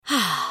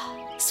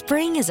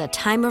Spring is a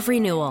time of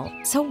renewal,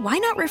 so why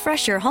not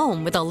refresh your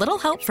home with a little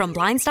help from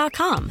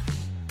Blinds.com?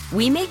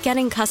 We make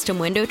getting custom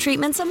window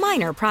treatments a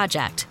minor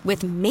project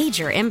with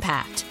major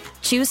impact.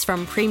 Choose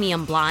from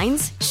premium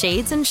blinds,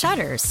 shades, and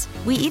shutters.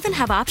 We even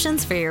have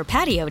options for your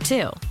patio,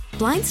 too.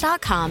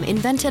 Blinds.com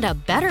invented a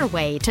better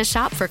way to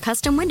shop for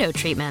custom window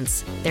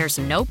treatments. There's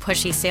no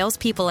pushy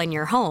salespeople in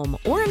your home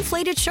or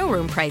inflated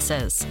showroom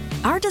prices.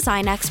 Our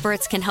design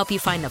experts can help you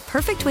find the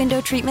perfect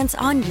window treatments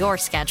on your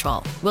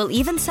schedule. We'll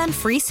even send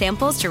free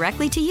samples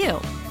directly to you.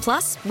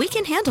 Plus, we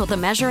can handle the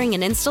measuring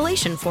and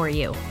installation for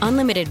you.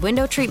 Unlimited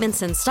window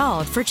treatments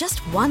installed for just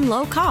one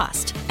low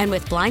cost. And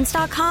with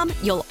Blinds.com,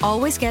 you'll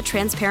always get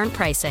transparent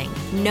pricing.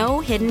 No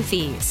hidden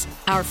fees.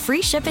 Our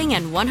free shipping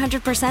and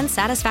 100%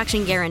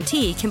 satisfaction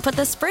guarantee can put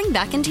the spring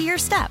back into your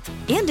step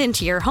and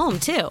into your home,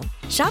 too.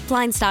 Shop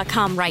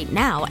Blinds.com right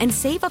now and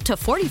save up to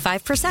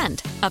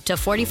 45%. Up to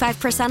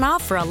 45%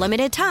 off for a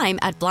limited time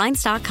at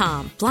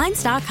Blinds.com.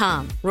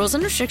 Blinds.com. Rules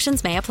and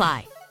restrictions may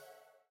apply.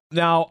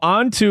 Now,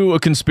 on to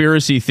a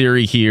conspiracy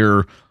theory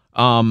here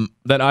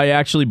that I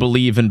actually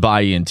believe and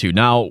buy into.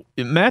 Now,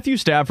 Matthew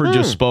Stafford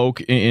just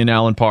spoke in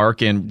Allen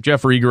Park, and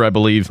Jeff Rieger, I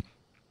believe,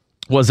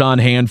 was on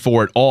hand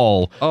for it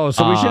all. Oh,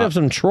 so we should have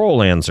some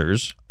troll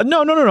answers.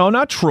 No,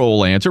 not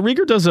troll answer.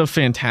 Rieger does a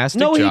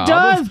fantastic job. No, he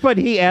does, but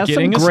he asks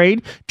some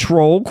great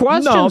troll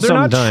questions. No, they're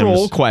sometimes not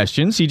troll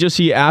questions.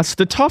 He asks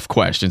the tough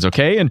questions,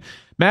 okay? And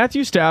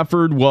Matthew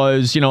Stafford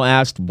was,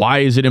 asked why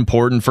is it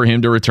important for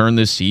him to return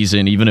this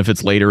season, even if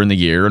it's later in the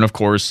year. And of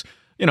course,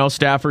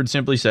 Stafford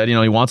simply said,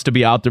 he wants to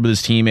be out there with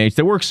his teammates.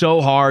 They work so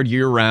hard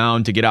year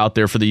round to get out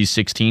there for these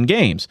 16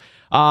 games.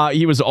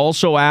 He was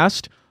also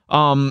asked,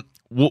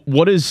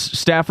 what does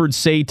Stafford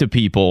say to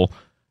people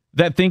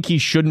that think he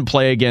shouldn't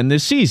play again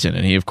this season?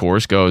 And he, of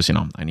course, goes,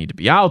 I need to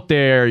be out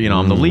there.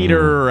 I'm the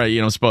leader.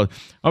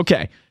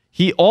 Okay.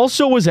 He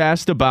also was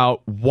asked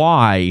about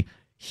why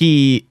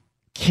he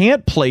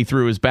can't play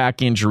through his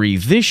back injury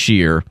this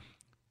year,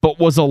 but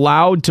was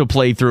allowed to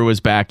play through his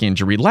back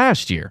injury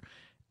last year.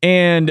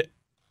 And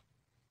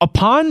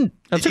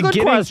that's a good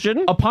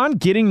question. Upon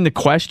getting the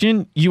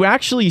question, you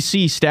actually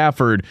see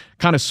Stafford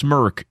kind of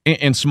smirk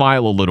and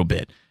smile a little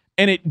bit.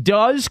 And it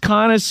does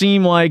kind of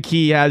seem like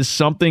he has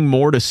something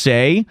more to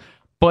say,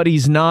 but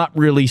he's not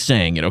really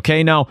saying it,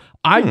 okay? Now,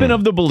 I've been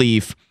of the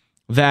belief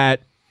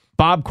that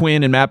Bob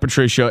Quinn and Matt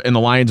Patricia and the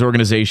Lions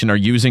organization are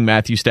using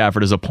Matthew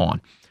Stafford as a pawn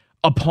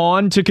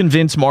to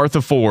convince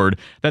Martha Ford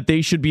that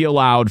they should be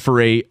allowed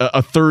for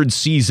a third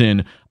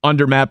season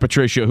under Matt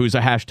Patricia, who's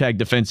a hashtag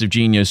defensive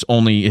genius,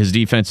 only his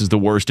defense is the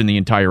worst in the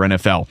entire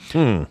NFL.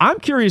 I'm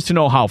curious to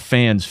know how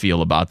fans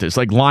feel about this,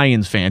 like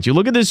Lions fans. You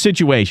look at this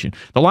situation.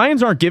 The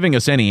Lions aren't giving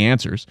us any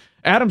answers.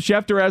 Adam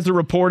Schefter has the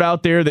report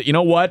out there that,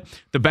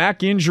 the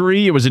back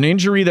injury, it was an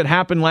injury that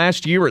happened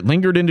last year. It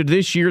lingered into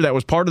this year. That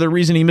was part of the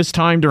reason he missed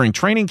time during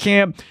training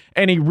camp,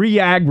 and he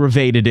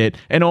re-aggravated it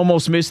and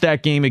almost missed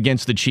that game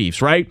against the Chiefs,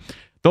 right?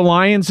 The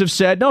Lions have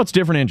said, no, it's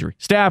different injury.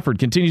 Stafford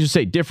continues to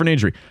say different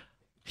injury.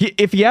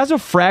 If he has a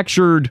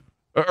fractured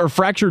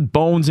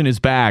bones in his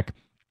back,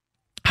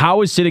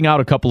 how is sitting out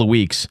a couple of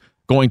weeks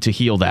going to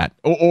heal that?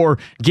 Or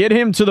get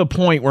him to the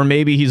point where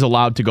maybe he's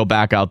allowed to go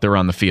back out there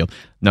on the field?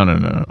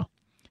 No.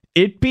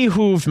 It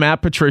behooved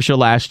Matt Patricia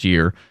last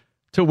year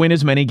to win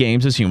as many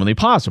games as humanly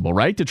possible,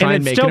 right? To try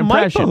and make an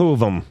impression. Might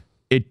behoove him.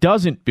 It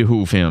doesn't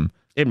behoove him.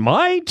 It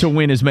might. To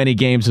win as many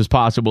games as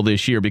possible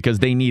this year because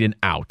they need an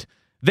out.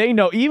 They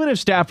know even if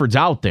Stafford's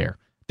out there,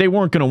 they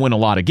weren't going to win a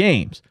lot of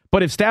games.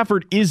 But if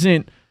Stafford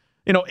isn't,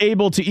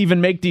 able to even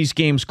make these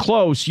games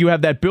close, you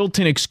have that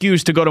built-in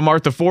excuse to go to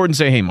Martha Ford and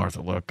say, hey,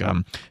 Martha, look,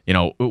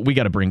 we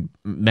got to bring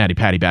Matty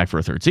Patty back for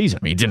a third season.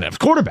 I mean, he didn't have a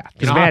quarterback.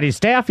 Because Matty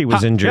Staffy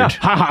was injured. Yeah,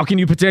 how can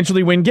you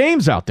potentially win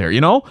games out there,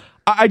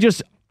 I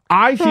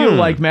feel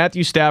like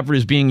Matthew Stafford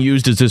is being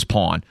used as this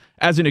pawn,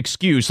 as an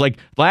excuse. Like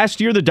last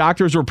year, the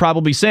doctors were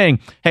probably saying,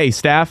 hey,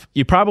 Staff,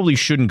 you probably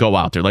shouldn't go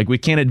out there. Like we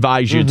can't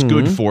advise you. It's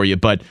good for you.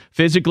 But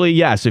physically,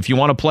 yes, if you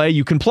want to play,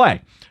 you can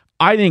play.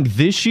 I think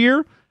this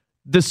year,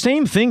 the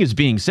same thing is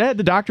being said.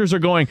 The doctors are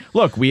going,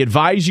 look, we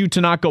advise you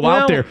to not go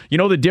out there. You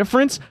know the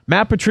difference?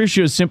 Matt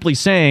Patricia is simply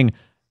saying,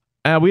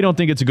 we don't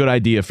think it's a good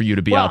idea for you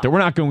to be out there. We're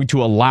not going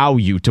to allow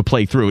you to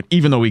play through it,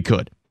 even though we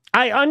could.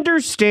 I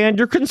understand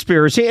your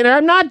conspiracy, and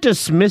I'm not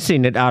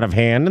dismissing it out of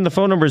hand. And the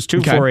phone number is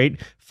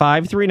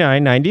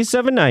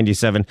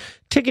 248-539-9797.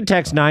 Ticket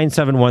text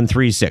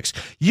 97136.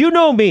 You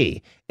know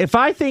me. If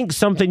I think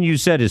something you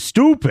said is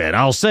stupid,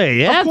 I'll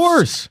say, of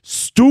course.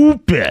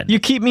 Stupid. You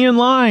keep me in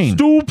line.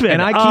 Stupid.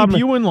 And I keep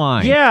you in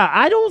line. Yeah,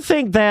 I don't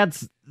think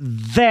that's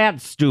that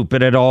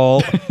stupid at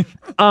all.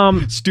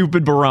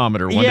 Stupid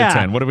barometer, 1 to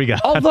 10. What do we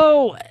got?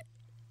 Although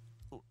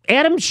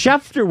Adam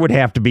Schefter would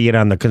have to be in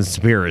on the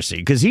conspiracy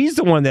because he's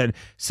the one that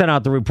sent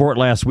out the report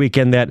last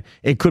weekend that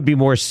it could be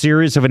more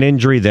serious of an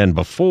injury than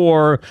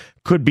before,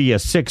 could be a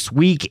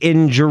 6-week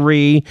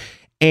injury,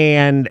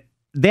 and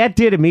that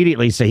did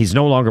immediately say he's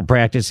no longer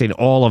practicing,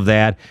 all of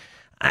that.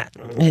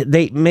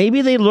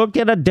 Maybe they looked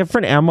at a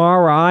different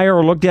MRI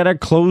or looked at a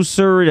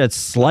closer, a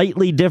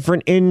slightly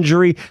different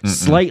injury,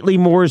 slightly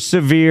more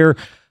severe.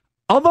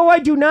 Although I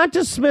do not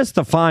dismiss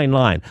the fine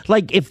line.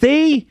 Like if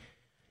they,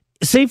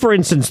 say for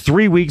instance,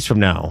 3 weeks from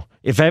now,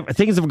 if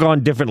things have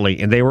gone differently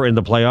and they were in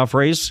the playoff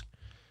race,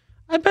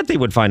 I bet they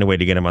would find a way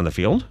to get him on the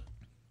field.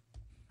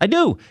 I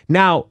do.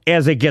 Now,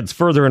 as it gets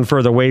further and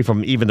further away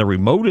from even the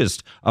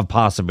remotest of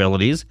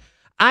possibilities,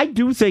 I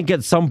do think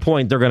at some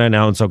point they're going to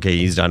announce, okay,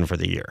 he's done for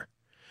the year.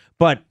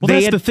 But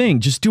that's the thing.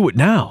 Just do it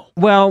now.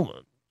 Well,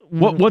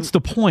 what's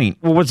the point?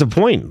 Well, what's the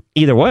point?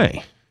 Either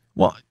way.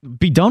 Well,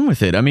 be done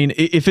with it. I mean,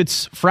 if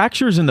it's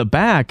fractures in the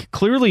back,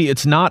 clearly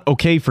it's not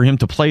okay for him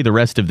to play the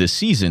rest of this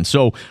season.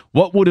 So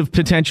what would have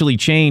potentially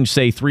changed,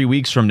 say, 3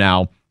 weeks from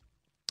now,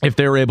 if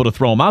they were able to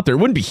throw him out there? It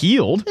wouldn't be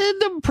healed.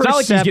 It's not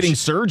like he's getting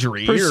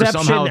surgery or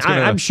somehow it's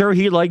gonna... I'm sure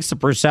he likes the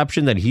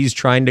perception that he's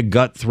trying to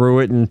gut through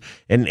it, and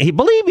he,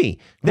 believe me,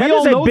 we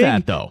all know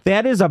that, though.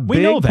 That is a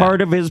big part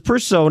of his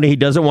persona. He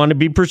doesn't want to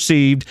be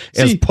perceived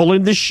as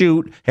pulling the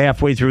chute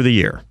halfway through the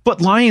year.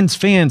 But Lions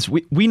fans,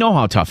 we know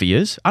how tough he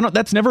is.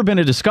 That's never been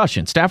a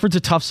discussion. Stafford's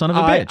a tough son of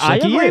a bitch. I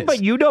agree, but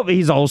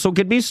he's also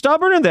could be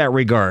stubborn in that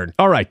regard.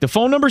 All right, the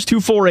phone number is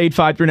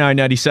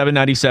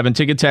 248-539-9797.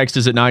 Ticket text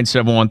is at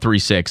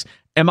 97136.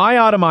 Am I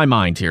out of my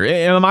mind here?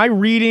 Am I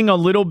reading a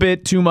little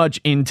bit too much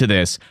into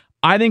this?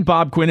 I think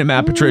Bob Quinn and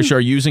Matt Patricia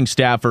are using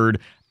Stafford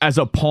as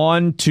a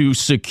pawn to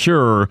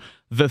secure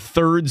the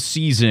third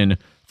season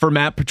for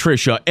Matt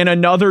Patricia and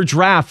another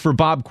draft for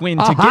Bob Quinn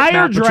to get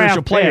Matt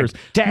Patricia players.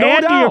 To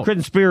add to your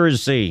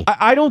conspiracy.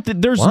 I don't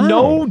think there's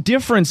no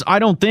difference, I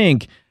don't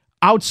think,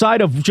 outside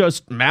of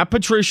just Matt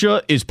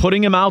Patricia is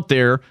putting him out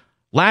there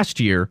last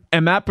year,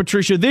 and Matt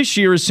Patricia this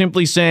year is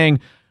simply saying,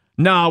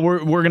 no, we're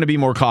going to be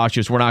more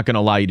cautious. We're not going to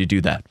allow you to do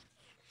that.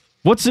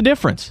 What's the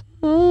difference?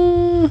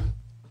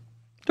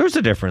 There's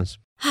a difference.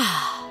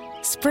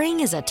 Spring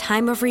is a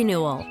time of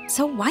renewal,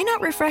 so why not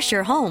refresh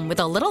your home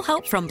with a little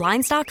help from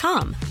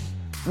Blinds.com?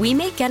 We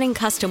make getting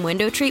custom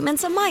window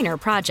treatments a minor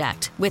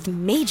project with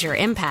major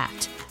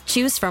impact.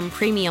 Choose from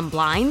premium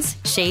blinds,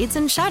 shades,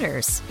 and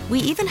shutters. We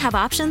even have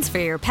options for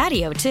your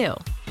patio, too.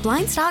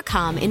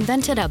 Blinds.com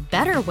invented a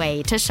better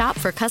way to shop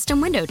for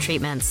custom window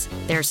treatments.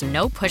 There's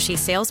no pushy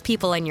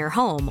salespeople in your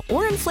home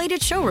or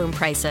inflated showroom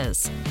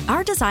prices.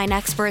 Our design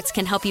experts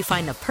can help you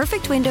find the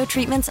perfect window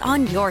treatments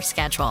on your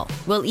schedule.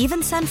 We'll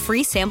even send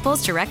free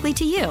samples directly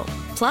to you.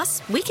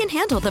 Plus, we can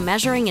handle the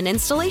measuring and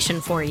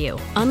installation for you.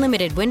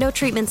 Unlimited window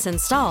treatments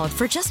installed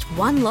for just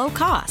one low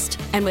cost.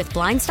 And with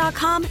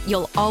Blinds.com,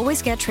 you'll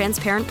always get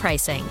transparent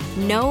pricing.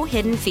 No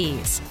hidden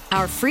fees.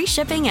 Our free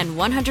shipping and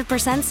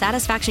 100%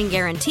 satisfaction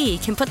guarantee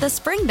can put the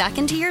spring back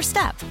into your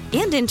step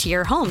and into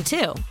your home,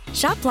 too.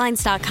 Shop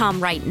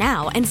Blinds.com right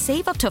now and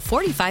save up to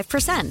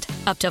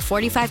 45%. Up to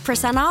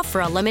 45% off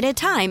for a limited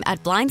time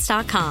at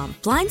Blinds.com.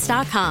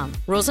 Blinds.com.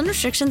 Rules and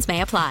restrictions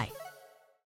may apply.